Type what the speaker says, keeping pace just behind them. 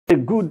A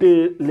good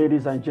day,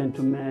 ladies and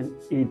gentlemen.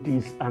 It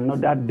is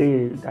another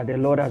day that the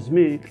Lord has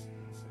made,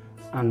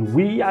 and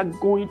we are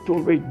going to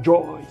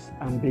rejoice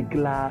and be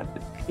glad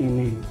in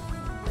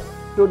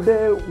it.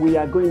 Today, we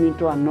are going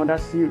into another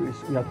series.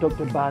 We have talked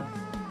about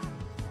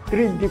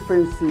three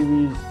different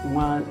series.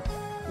 One,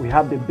 we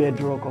have the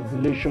bedrock of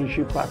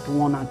relationship, part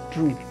 1 and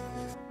 2.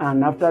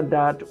 And after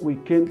that, we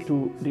came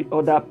to the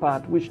other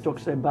part, which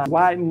talks about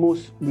why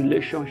most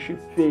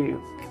relationships fail.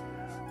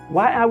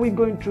 Why are we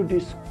going through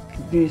this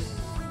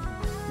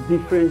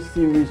different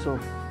series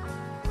of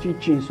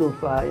teaching so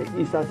far?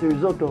 It's as a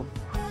result of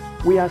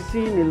we are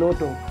seeing a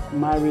lot of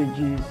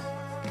marriages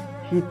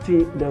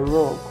hitting the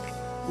rock.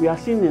 We are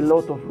seeing a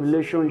lot of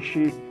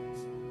relationships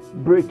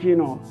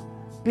breaking up.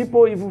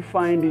 People even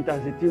find it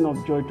as a thing of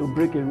joy to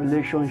break a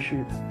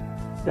relationship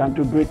than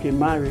to break a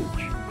marriage.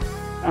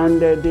 And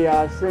they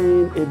are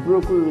saying a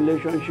broken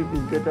relationship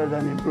is better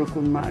than a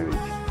broken marriage.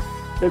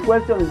 The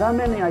question is, how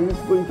many are you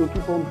going to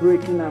keep on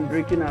breaking and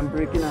breaking and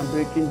breaking and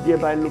breaking,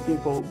 thereby looking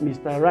for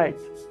Mr. Right?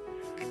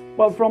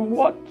 But from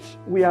what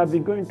we have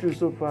been going through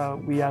so far,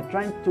 we are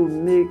trying to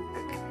make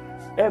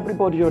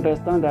everybody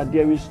understand that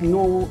there's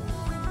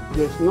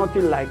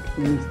nothing like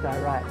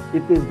Mr. Right.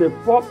 It is the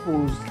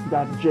purpose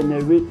that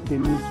generates the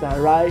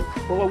Mr. Right.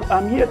 But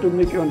I'm here to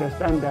make you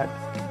understand that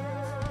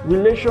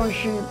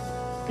relationship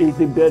is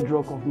the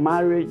bedrock of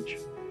marriage,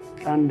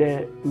 and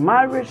the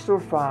marriage so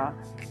far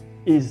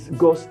is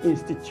God's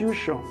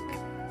institution.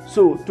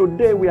 So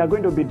today we are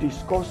going to be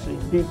discussing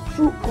the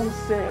true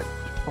concept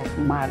of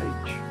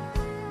marriage.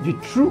 The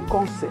true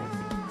concept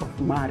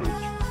of marriage.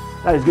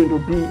 That is going to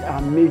be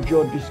a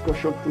major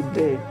discussion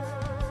today.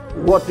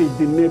 What is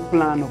the main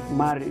plan of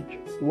marriage?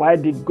 Why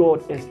did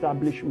God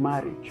establish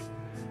marriage?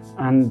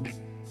 And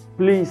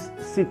please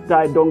sit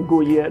tight, don't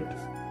go yet.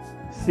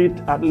 Sit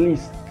at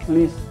least.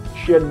 Please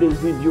share this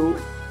video.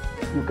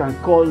 You can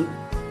call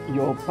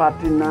your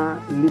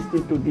partner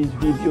listening to this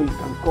video. You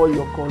can call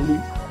your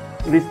colleagues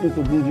listening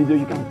to this video.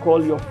 You can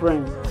call your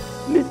friends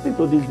listening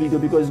to this video,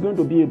 because it's going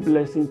to be a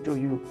blessing to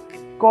you.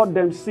 Call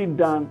them, sit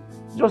down,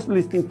 just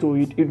listen to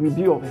it. It will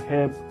be of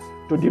help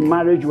to the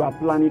marriage you are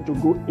planning to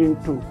go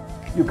into.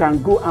 You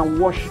can go and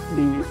watch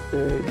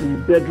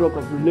the bedrock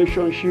of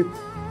relationship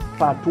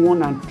part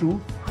 1 and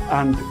 2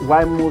 and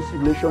why most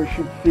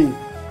relationships fail,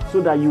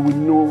 so that you will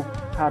know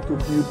how to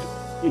build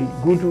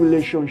a good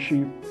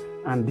relationship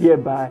and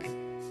thereby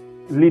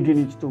leading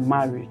it to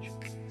marriage.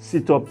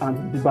 Sit up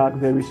and be back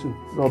very soon.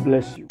 God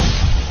bless you.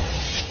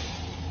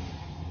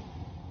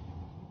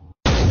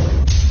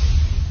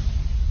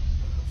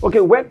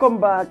 Okay,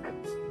 welcome back.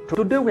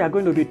 Today we are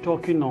going to be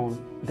talking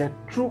on the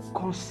true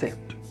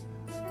concept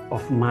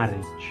of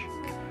marriage.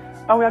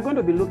 And we are going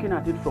to be looking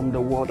at it from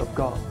the Word of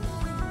God.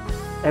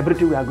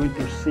 Everything we are going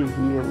to say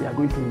here, we are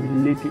going to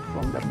relate it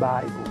from the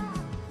Bible.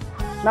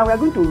 Now we are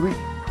going to read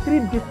 3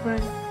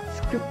 different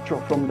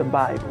scriptures from the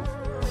Bible.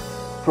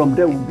 From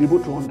there, we'll be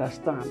able to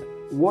understand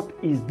what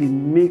is the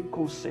main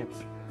concept,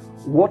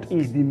 what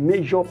is the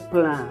major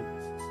plan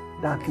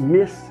that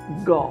makes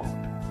God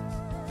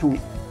to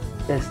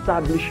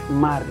establish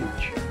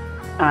marriage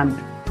and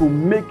to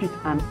make it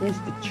an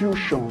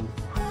institution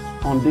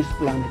on this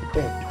planet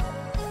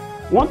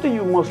Earth. One thing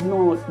you must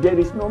know, there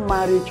is no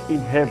marriage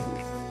in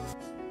heaven.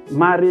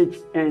 Marriage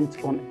ends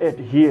on earth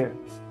here.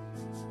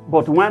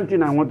 But one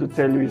thing I want to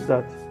tell you is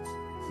that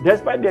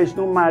despite there is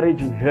no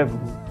marriage in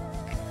heaven,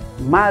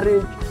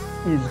 marriage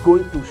is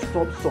going to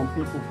stop some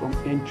people from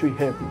entering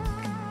heaven,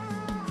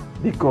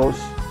 because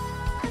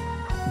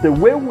the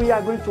way we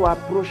are going to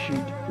approach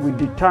it will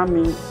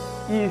determine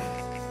if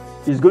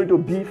it's going to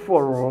be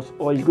for us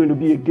or it's going to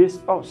be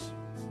against us.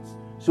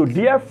 So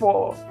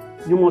therefore,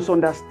 you must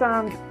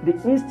understand the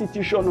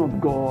institution of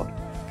God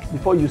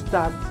before you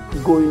start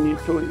going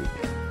into it.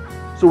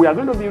 So we are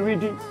going to be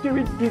reading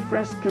 3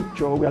 different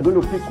scriptures. We are going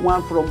to pick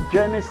one from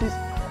Genesis,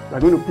 we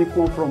are going to pick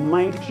one from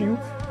Matthew,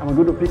 and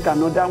we're going to pick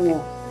another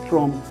one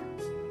from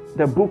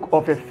the book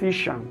of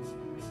Ephesians.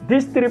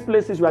 These 3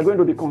 places we are going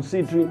to be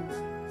considering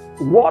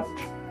what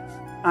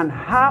and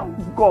how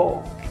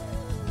God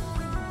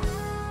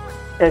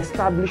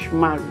established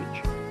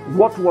marriage.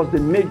 What was the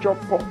major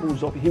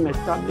purpose of Him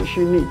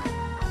establishing it?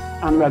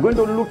 And we are going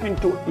to look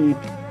into it,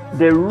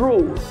 the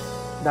role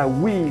that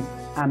we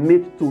are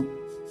made to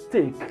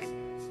take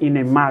in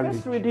a marriage.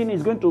 This reading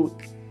is going to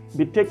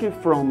be taken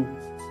from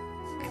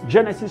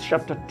Genesis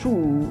chapter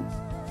 2,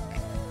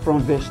 from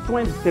verse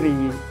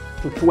 23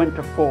 to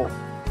 24.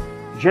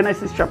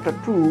 Genesis chapter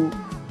 2,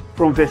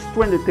 from verse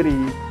 23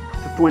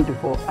 to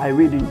 24. I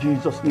read in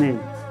Jesus' name.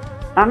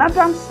 And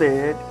Adam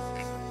said,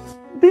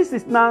 "This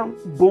is now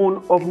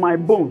bone of my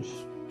bones,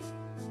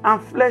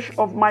 and flesh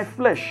of my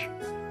flesh.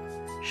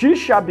 She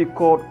shall be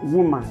called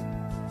woman,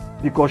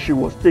 because she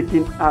was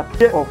taken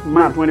out of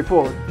man."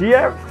 24.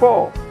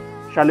 "Therefore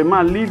shall a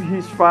man leave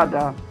his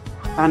father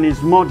and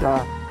his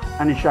mother,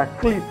 and he shall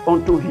cleave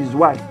unto his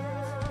wife,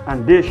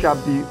 and they shall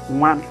be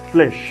one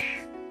flesh."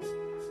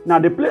 Now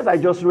the place I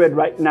just read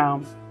right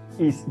now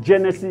is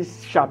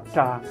Genesis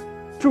chapter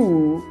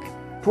 2,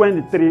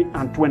 23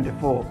 and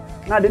 24.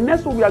 Now the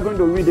next one we are going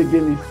to read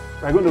again is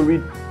We're going to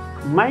read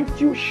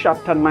Matthew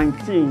chapter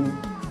 19,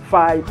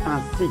 5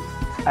 and 6.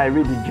 I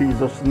read in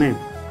Jesus' name.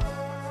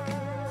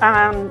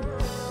 And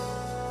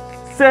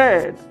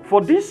said,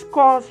 for this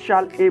cause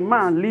shall a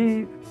man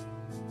leave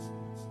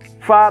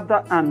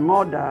father and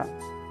mother,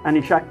 and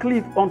he shall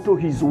cleave unto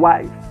his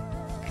wife,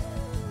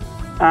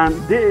 and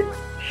they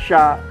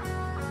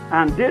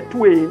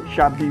twain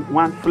shall be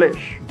one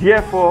flesh.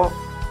 Therefore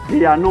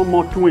they are no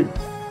more twain,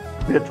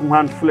 but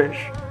one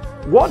flesh.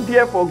 What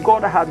therefore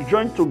God hath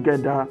joined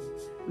together,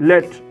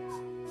 let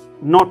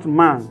not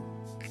man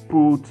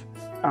put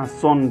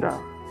asunder.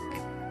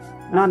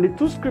 Now the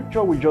two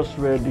scriptures we just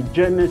read, the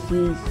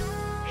Genesis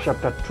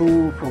chapter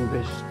 2 from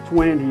verse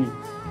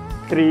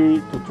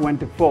 23 to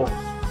 24,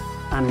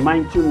 and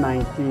Matthew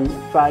 19,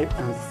 5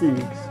 and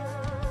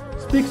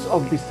 6, speaks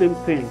of the same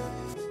thing.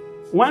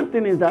 One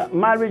thing is that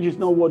marriage is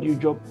not what you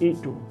jump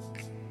into.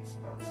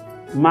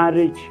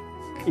 Marriage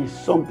is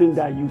something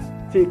that you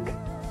take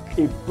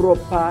a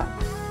proper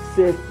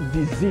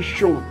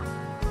self-decision.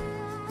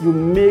 You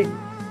make,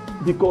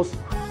 because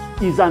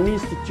it's an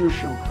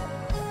institution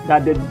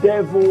that the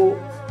devil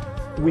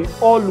will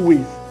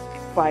always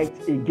fight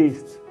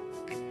against.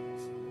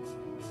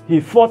 He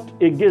fought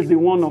against the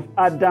one of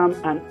Adam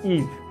and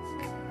Eve.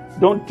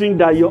 Don't think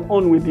that your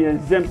own will be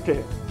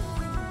exempted.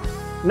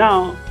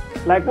 Now,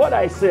 like what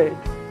I said,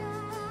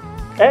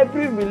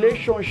 every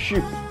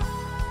relationship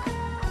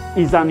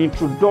is an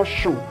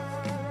introduction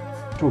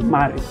to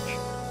marriage.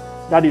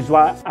 That is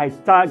why I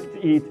tagged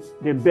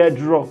it the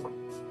bedrock.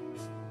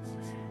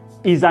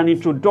 It's an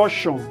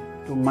introduction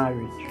to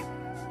marriage.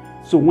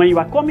 So when you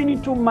are coming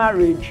into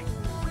marriage,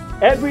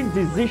 every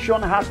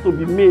decision has to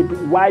be made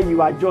while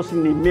you are just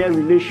in a mere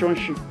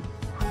relationship.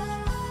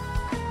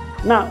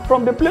 Now,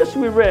 from the place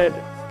we read,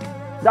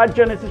 that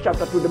Genesis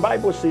chapter 2, the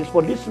Bible says,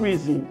 for this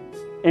reason,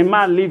 a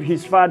man leave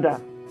his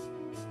father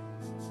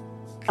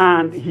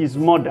and his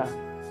mother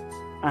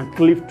and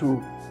cleave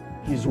to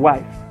his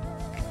wife.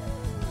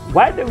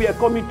 While they were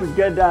coming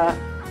together,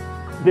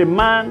 the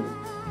man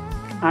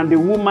and the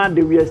woman,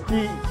 they were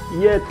still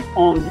yet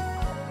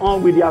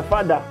on with their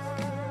father.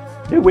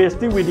 They were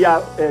still with their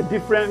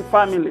different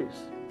families.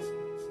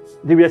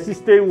 They were still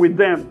staying with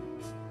them.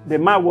 The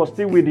man was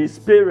still with his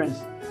parents.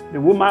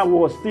 The woman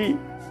was still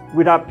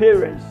with her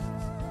parents.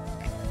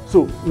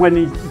 So when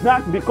it's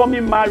not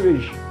becoming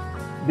marriage,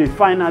 they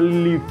finally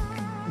leave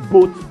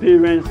both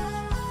parents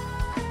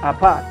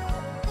apart.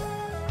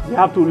 They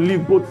have to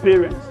leave both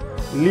parents.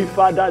 Leave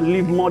father,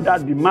 leave mother.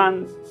 The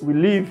man will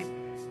leave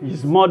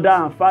his mother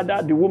and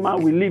father. The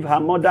woman will leave her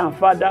mother and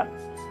father,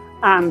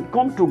 and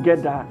come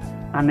together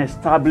and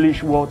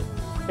establish what?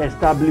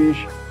 Establish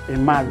a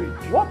marriage.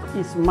 What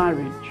is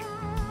marriage?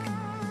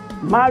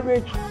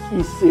 Marriage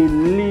is a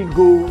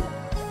legal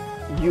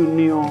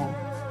union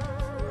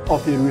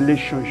of a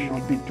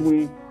relationship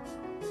between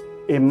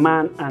a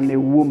man and a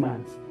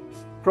woman.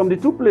 From the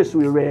two places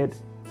we read,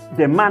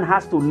 the man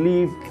has to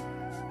leave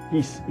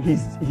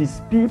his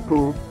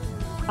people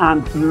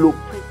and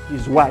locate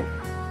his wife.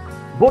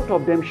 Both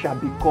of them shall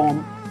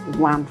become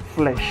one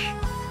flesh.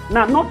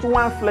 Now, not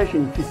one flesh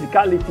in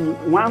physicality,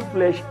 one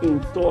flesh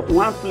in thought,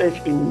 one flesh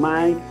in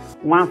mind,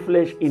 one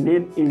flesh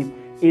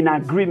in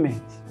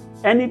agreement.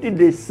 Anything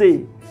they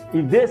say,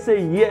 if they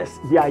say yes,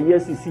 their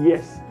yes is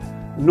yes.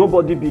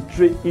 Nobody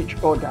betray each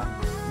other.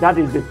 That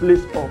is the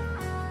place of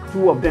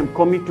two of them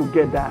coming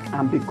together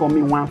and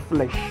becoming one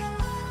flesh.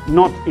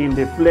 Not in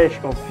the flesh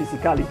of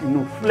physicality,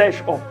 no,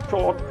 flesh of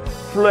thought,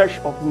 flesh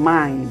of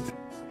mind,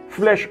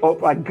 flesh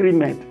of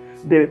agreement,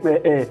 the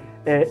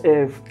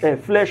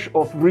flesh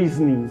of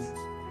reasonings.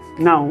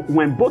 Now,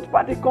 when both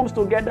parties comes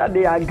together,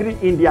 they agree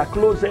in their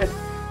closet.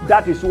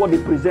 That is what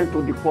they present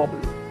to the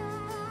public.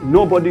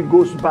 Nobody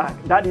goes back.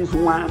 That is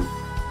when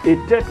a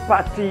third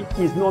party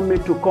is not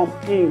made to come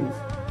in.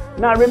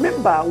 Now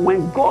remember,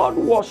 when God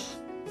was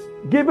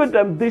giving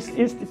them this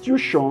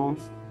institution,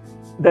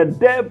 the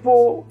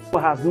devil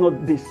has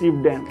not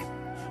deceived them.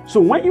 So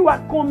when you are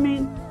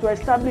coming to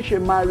establish a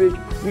marriage,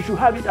 you should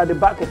have it at the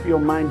back of your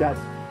mind that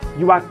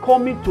you are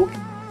coming to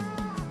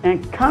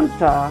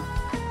encounter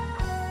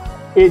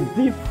a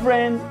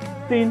different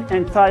thing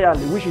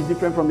entirely, which is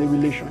different from a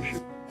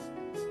relationship.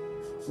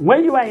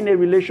 When you are in a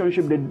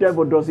relationship, the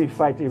devil doesn't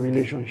fight a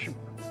relationship.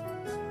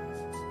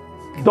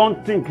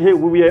 Don't think, hey,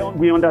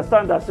 we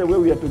understand that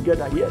when we are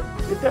together. Yes,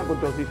 the devil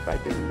doesn't fight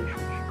a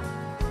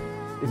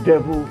relationship. The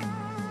devil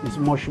is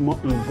much more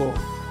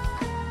involved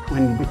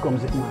when it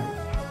becomes a marriage.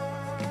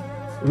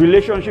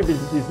 Relationship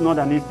is not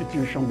an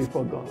institution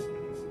before God.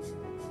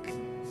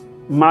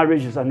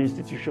 Marriage is an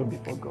institution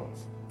before God.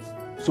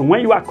 So when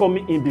you are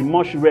coming in, be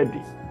much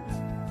ready.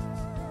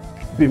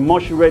 Be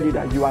much ready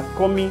that you are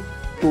coming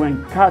to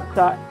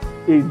encounter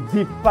a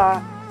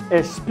deeper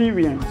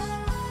experience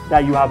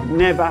that you have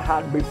never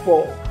had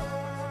before.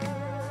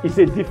 It's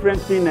a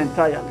different thing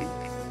entirely.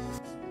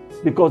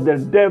 Because the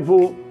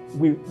devil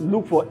will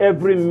look for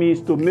every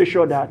means to make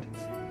sure that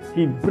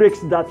he breaks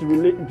that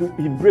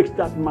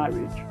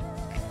marriage.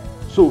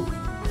 So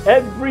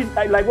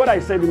like what I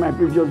said in my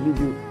previous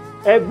video,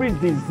 every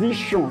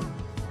decision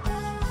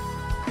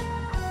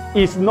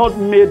is not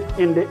made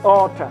in the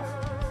altar.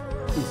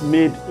 It's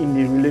made in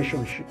the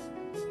relationship.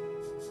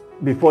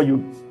 Before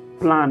you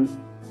plan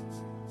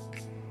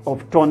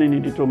of turning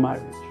it into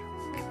marriage.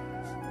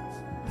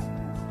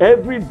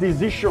 Every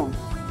decision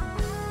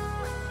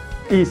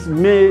is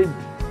made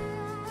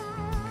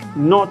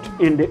not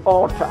in the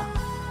altar,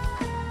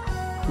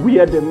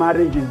 where the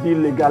marriage is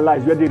being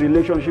legalized, where the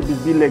relationship is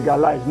being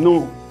legalized.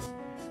 No.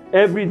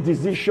 Every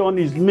decision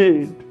is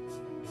made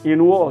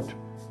in what?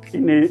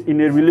 In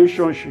a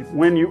relationship.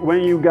 When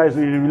you guys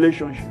are in a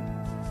relationship.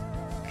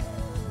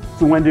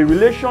 So when the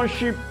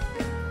relationship,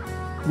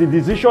 the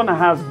decision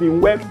has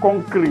been well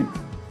concrete,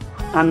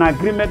 an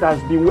agreement has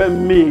been well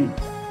made,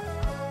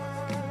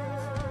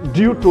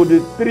 due to the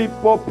three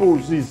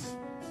purposes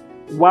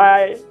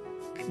why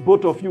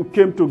both of you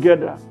came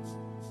together,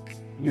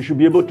 you should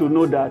be able to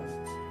know that,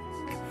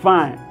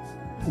 fine,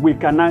 we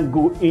cannot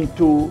go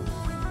into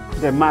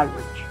the marriage.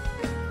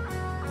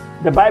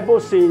 The Bible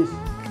says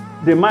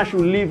the man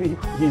should leave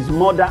his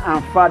mother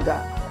and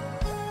father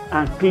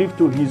and cleave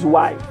to his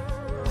wife.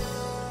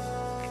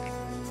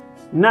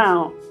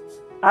 Now,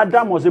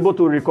 Adam was able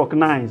to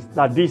recognize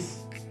that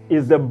this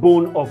is the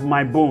bone of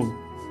my bone,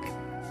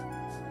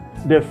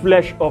 the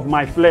flesh of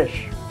my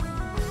flesh.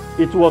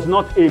 It was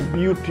not a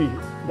beauty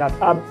that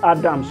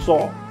Adam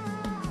saw.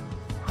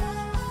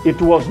 It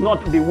was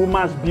not the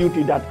woman's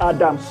beauty that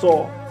Adam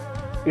saw.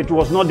 It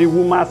was not the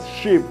woman's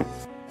shape.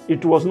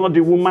 It was not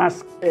the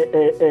woman's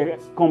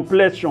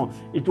complexion.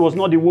 It was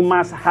not the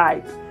woman's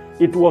height.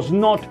 It was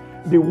not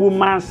the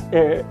woman's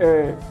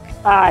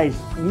eyes.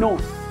 No.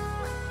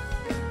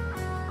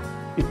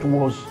 It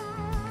was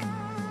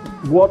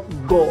what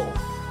God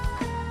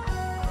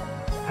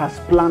has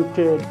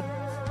planted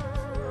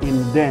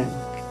in them,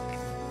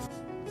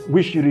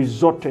 which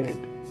resulted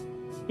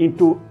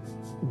into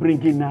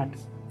bringing out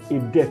a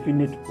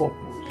definite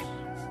purpose.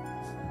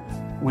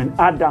 When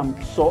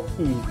Adam saw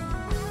Eve,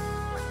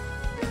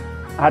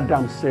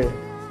 Adam said,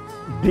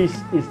 "This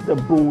is the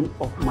bone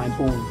of my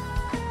bone.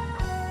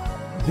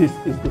 This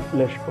is the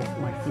flesh of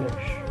my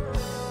flesh.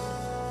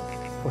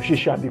 For she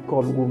shall be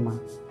called woman,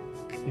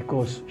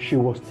 because she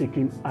was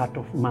taken out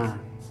of man."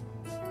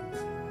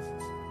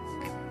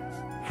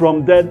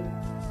 From that,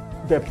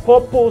 the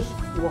purpose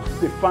was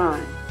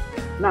defined.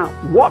 Now,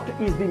 what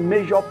is the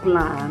major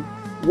plan?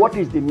 What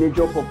is the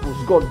major purpose?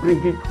 God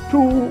bringing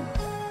two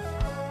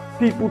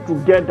people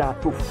together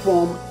to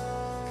form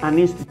an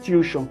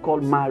institution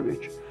called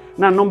marriage.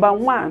 Now, number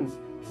one,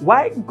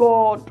 why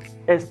God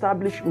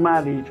established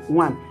marriage,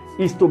 one,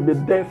 is to be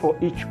there for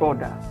each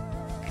other.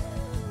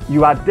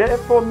 You are there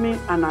for me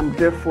and I'm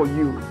there for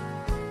you.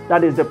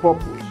 That is the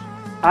purpose.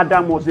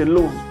 Adam was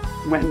alone.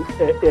 When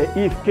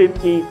Eve came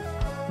in,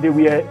 they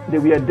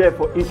were there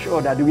for each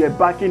other. They were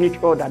backing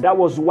each other. That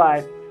was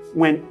why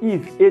when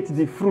Eve ate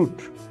the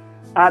fruit,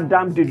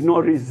 Adam did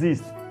not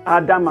resist.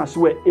 Adam as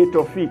well ate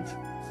of it.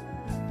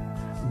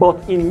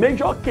 But in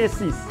major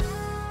cases,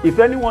 if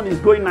anyone is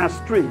going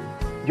astray,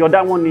 the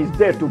other one is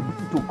there to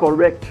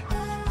correct.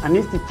 An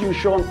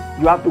institution,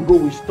 you have to go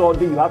with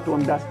study, you have to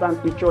understand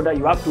each other,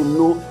 you have to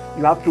know,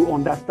 you have to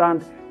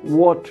understand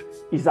what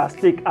is at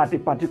stake at a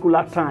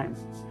particular time.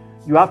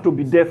 You have to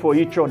be there for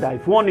each other.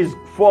 If one is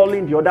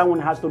falling, the other one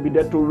has to be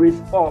there to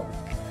raise up.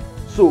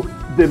 So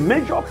the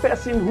major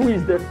person who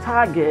is the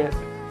target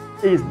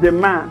is the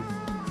man,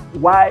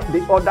 while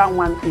the other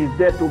one is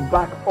there to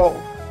back up,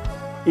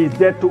 is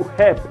there to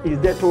help, is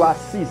there to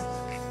assist.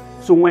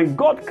 So when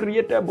God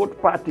created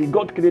both parties,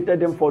 God created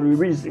them for a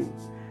reason.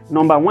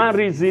 Number one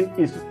reason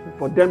is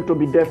for them to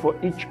be there for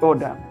each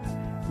other.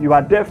 You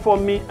are there for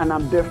me and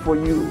I'm there for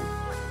you.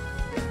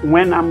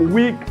 When I'm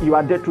weak, you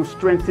are there to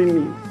strengthen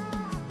me.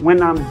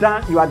 When I'm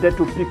down, you are there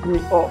to pick me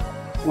up.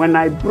 When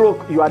I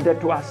broke, you are there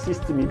to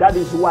assist me. That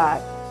is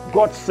why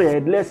God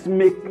said, let's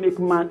make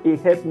man a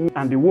helpmeet,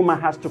 and the woman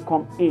has to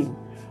come in.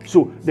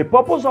 So the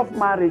purpose of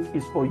marriage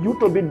is for you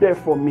to be there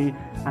for me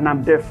and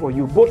I'm there for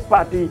you. Both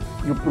parties,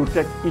 you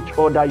protect each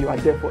other, you are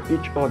there for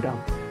each other.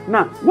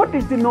 Now, what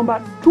is the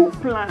number two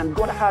plan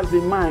God has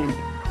in mind?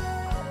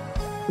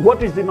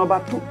 What is the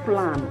number two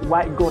plan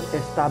why God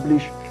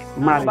established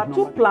marriage? Number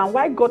two plan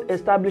why God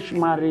established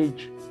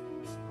marriage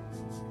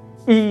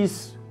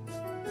is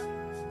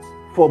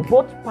for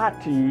both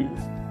parties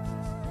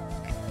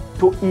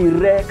to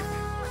erect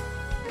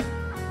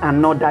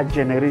another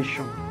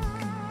generation.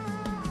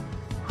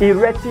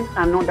 Erecting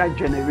another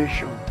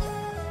generation.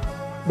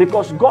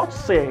 Because God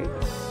said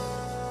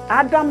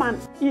Adam and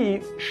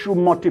Eve should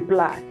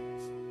multiply.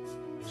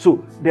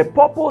 So the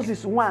purpose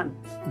is one,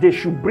 they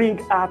should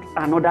bring out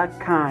another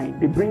kind.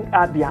 They bring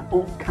out their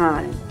own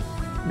kind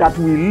that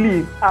will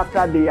live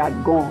after they are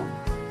gone,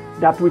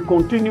 that will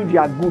continue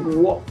their good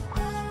work,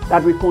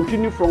 that will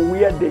continue from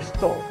where they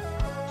stop.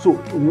 So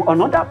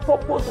another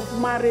purpose of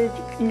marriage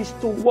is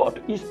to what?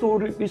 Is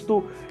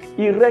to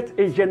erect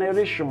a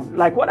generation.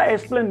 Like what I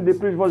explained in the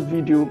previous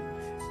video,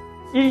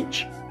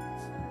 each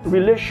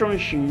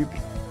relationship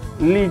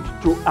leads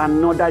to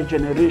another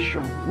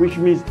generation, which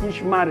means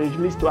each marriage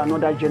leads to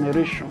another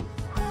generation.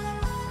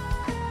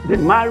 The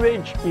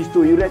marriage is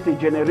to erect a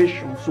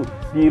generation. So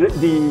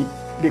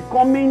the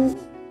coming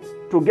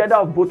together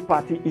of both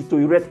parties is to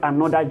erect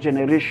another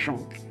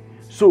generation.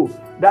 So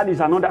that is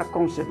another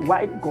concept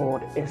why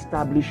God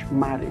established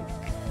marriage.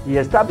 He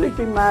established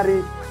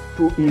marriage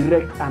to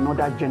erect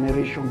another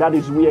generation. That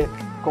is where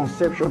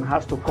conception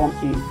has to come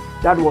in.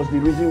 That was the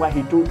reason why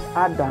he told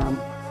Adam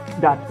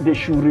that they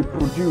should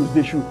reproduce.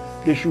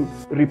 They should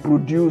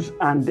reproduce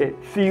and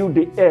fill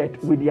the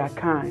earth with their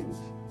kinds.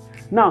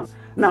 Now,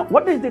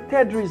 what is the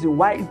third reason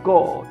why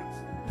God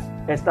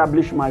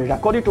established marriage?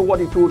 According to what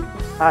he told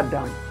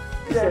Adam,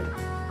 he said,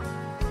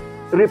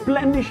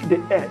 replenish the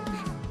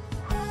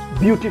earth,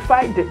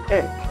 beautify the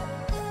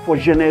earth for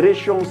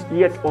generations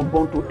yet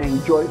unborn to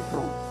enjoy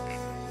from.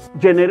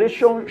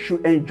 Generations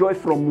should enjoy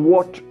from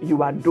what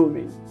you are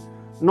doing,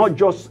 not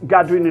just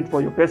gathering it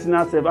for your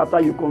personal self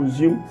after you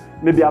consume,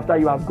 maybe after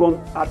you have gone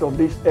out of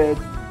this earth.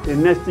 The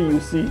next thing you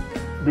see,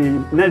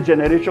 the next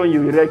generation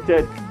you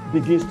erected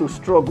begins to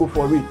struggle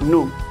for it.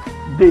 No.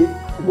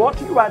 What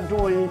you are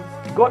doing,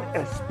 God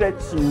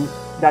expects you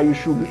that you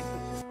should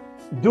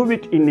do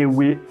it in a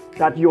way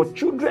that your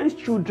children's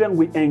children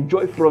will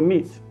enjoy from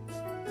it.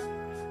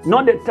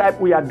 Not the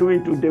type we are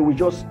doing today. We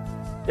just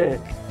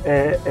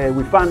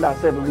we find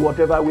ourselves in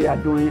whatever we are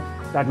doing,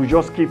 that we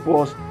just keep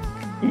us,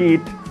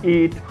 eat,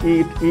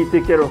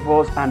 take care of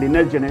us, and the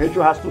next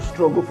generation has to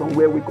struggle from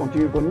where we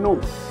continue. But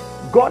no,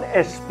 God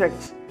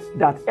expects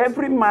that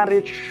every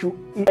marriage should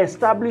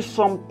establish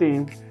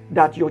something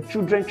that your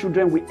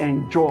children will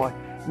enjoy.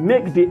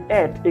 Make the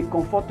earth a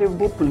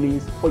comfortable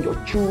place for your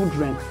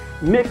children.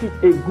 Make it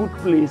a good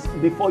place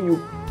before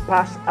you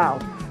pass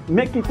out.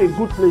 Make it a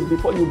good place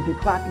before you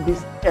depart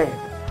this earth.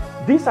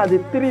 These are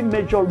the three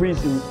major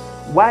reasons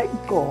why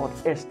God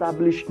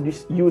established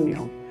this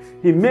union.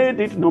 He made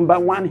it, number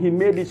one, he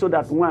made it so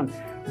that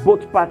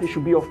both parties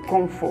should be of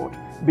comfort,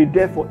 be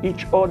there for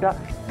each other.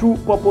 Two,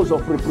 purpose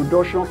of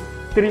reproduction.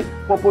 Three,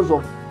 purpose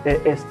of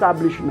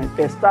establishment.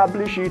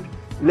 Establish it.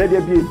 Let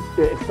there be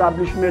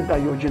establishment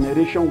that your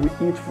generation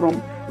will eat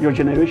from, your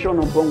generation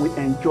unborn will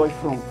enjoy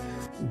from.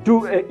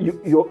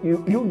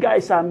 You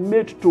guys are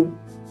made to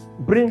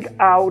bring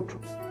out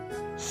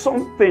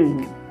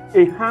something,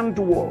 a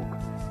handwork,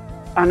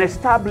 an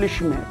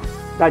establishment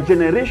that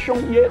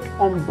generation yet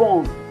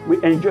unborn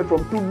will enjoy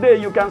from.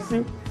 Today you can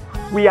see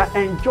we are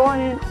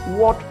enjoying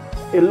what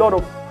a lot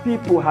of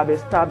people have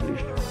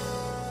established.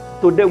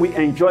 Today we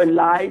enjoy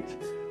light,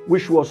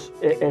 which was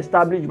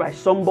established by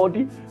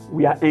somebody.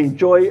 We are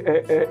enjoying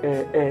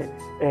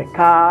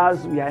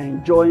cars. We are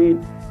enjoying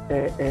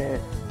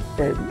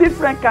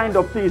different kind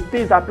of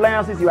things,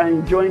 appliances you are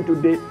enjoying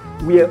today.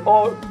 We are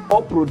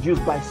all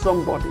produced by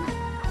somebody.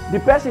 The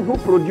person who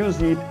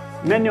produced it,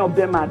 many of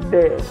them are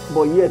dead,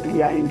 but yet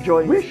we are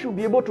enjoying. We should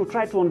be able to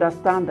try to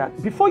understand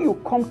that before you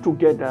come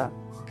together,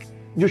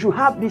 you should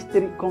have these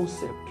three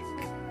concepts.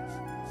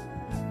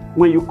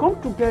 When you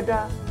come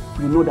together,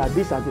 you know that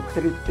these are the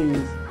three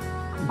things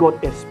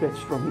God expects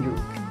from you.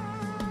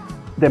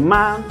 The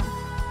man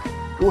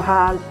who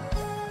has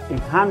a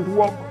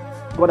handwork,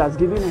 God has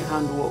given a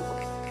handwork.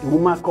 The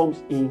woman comes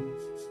in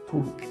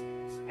to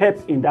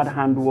help in that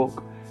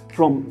handwork.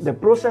 From the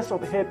process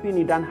of helping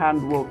in that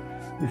handwork,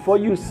 before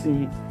you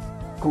see,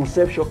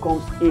 conception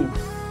comes in.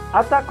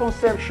 After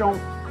conception,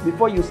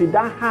 before you see,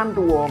 that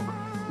handwork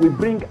will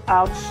bring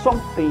out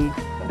something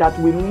that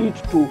will lead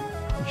to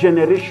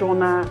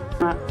generational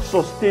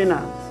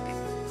sustenance.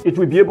 It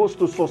will be able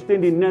to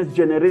sustain the next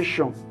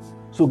generation.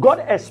 So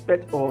God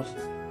expects us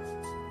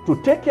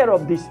to take care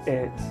of this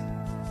earth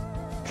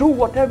through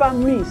whatever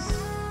means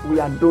we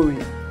are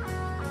doing,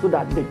 so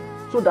that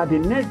the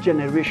next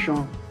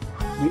generation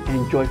will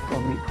enjoy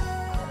from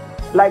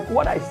it. Like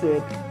what I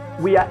said,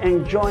 we are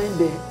enjoying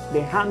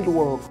the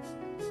handwork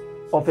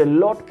of a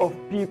lot of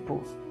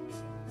people.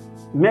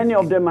 Many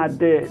of them are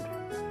dead.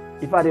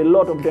 In fact, a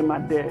lot of them are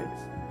dead.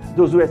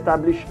 Those who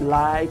establish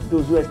light,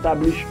 those who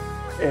establish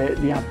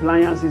the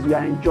appliances we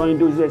are enjoying,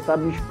 those who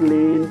establish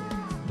planes,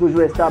 those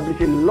who establish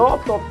a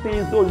lot of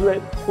things, those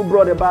who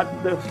brought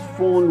about the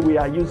phone we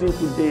are using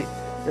today.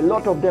 A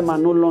lot of them are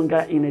no longer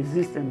in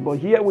existence, but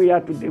here we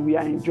are today, we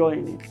are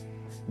enjoying it.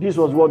 This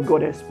was what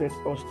God expects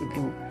us to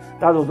do.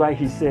 That was why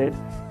he said,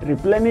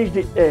 replenish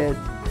the earth.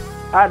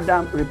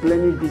 Adam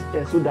replenished this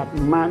earth so that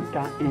man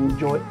can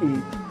enjoy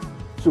it.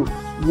 So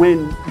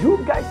when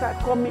you guys are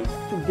coming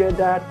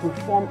together to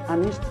form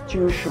an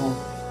institution,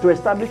 to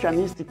establish an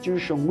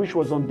institution which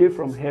was ordained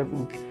from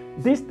heaven,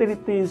 these three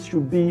things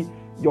should be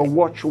your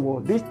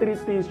watchword. These three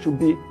things should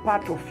be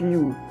part of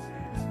you.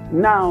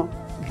 Now,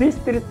 these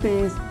three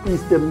things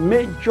is the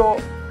major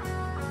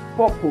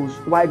purpose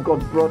why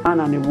God brought man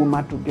and a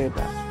woman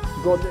together.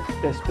 God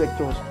expects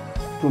us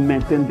to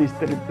maintain these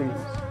three things.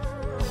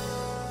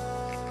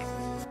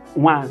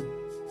 One,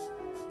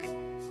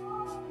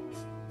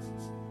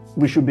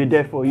 we should be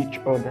there for each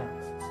other.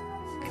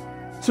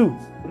 Two,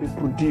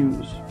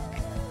 reproduce.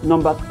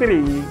 Number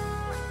three,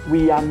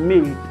 we are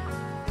made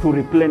to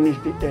replenish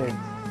the earth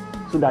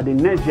so that the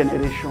next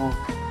generation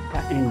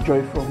can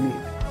enjoy from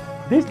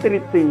it. These three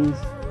things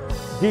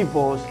give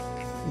us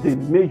the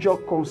major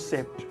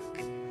concept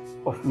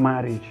of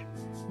marriage.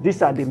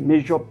 These are the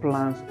major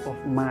plans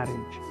of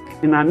marriage.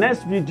 In our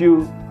next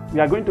video, we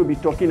are going to be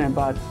talking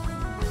about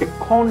the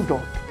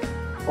conduct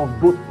of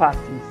both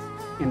parties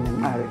in the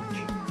marriage.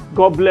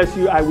 God bless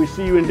you. I will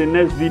see you in the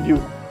next video.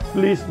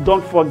 Please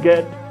don't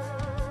forget,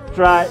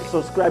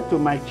 subscribe to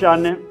my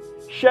channel.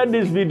 Share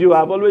this video.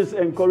 I've always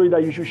encouraged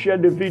that you should share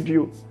the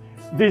video.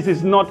 This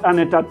is not an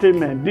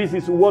entertainment. This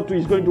is what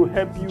is going to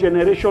help you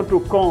generation to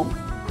come.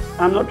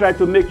 I'm not trying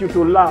to make you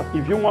to laugh.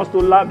 If you want to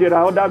laugh, there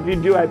are other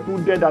videos I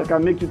put there that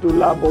can make you to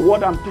laugh. But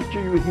what I'm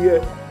teaching you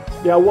here,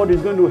 they are what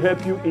is going to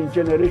help you in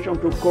generation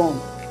to come.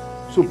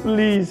 So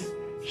please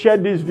share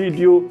this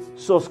video,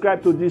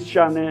 subscribe to this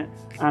channel,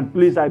 and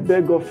please, I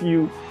beg of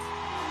you,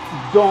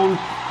 don't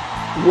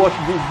watch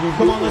this video.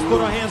 Come on, let's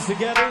put our hands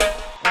together.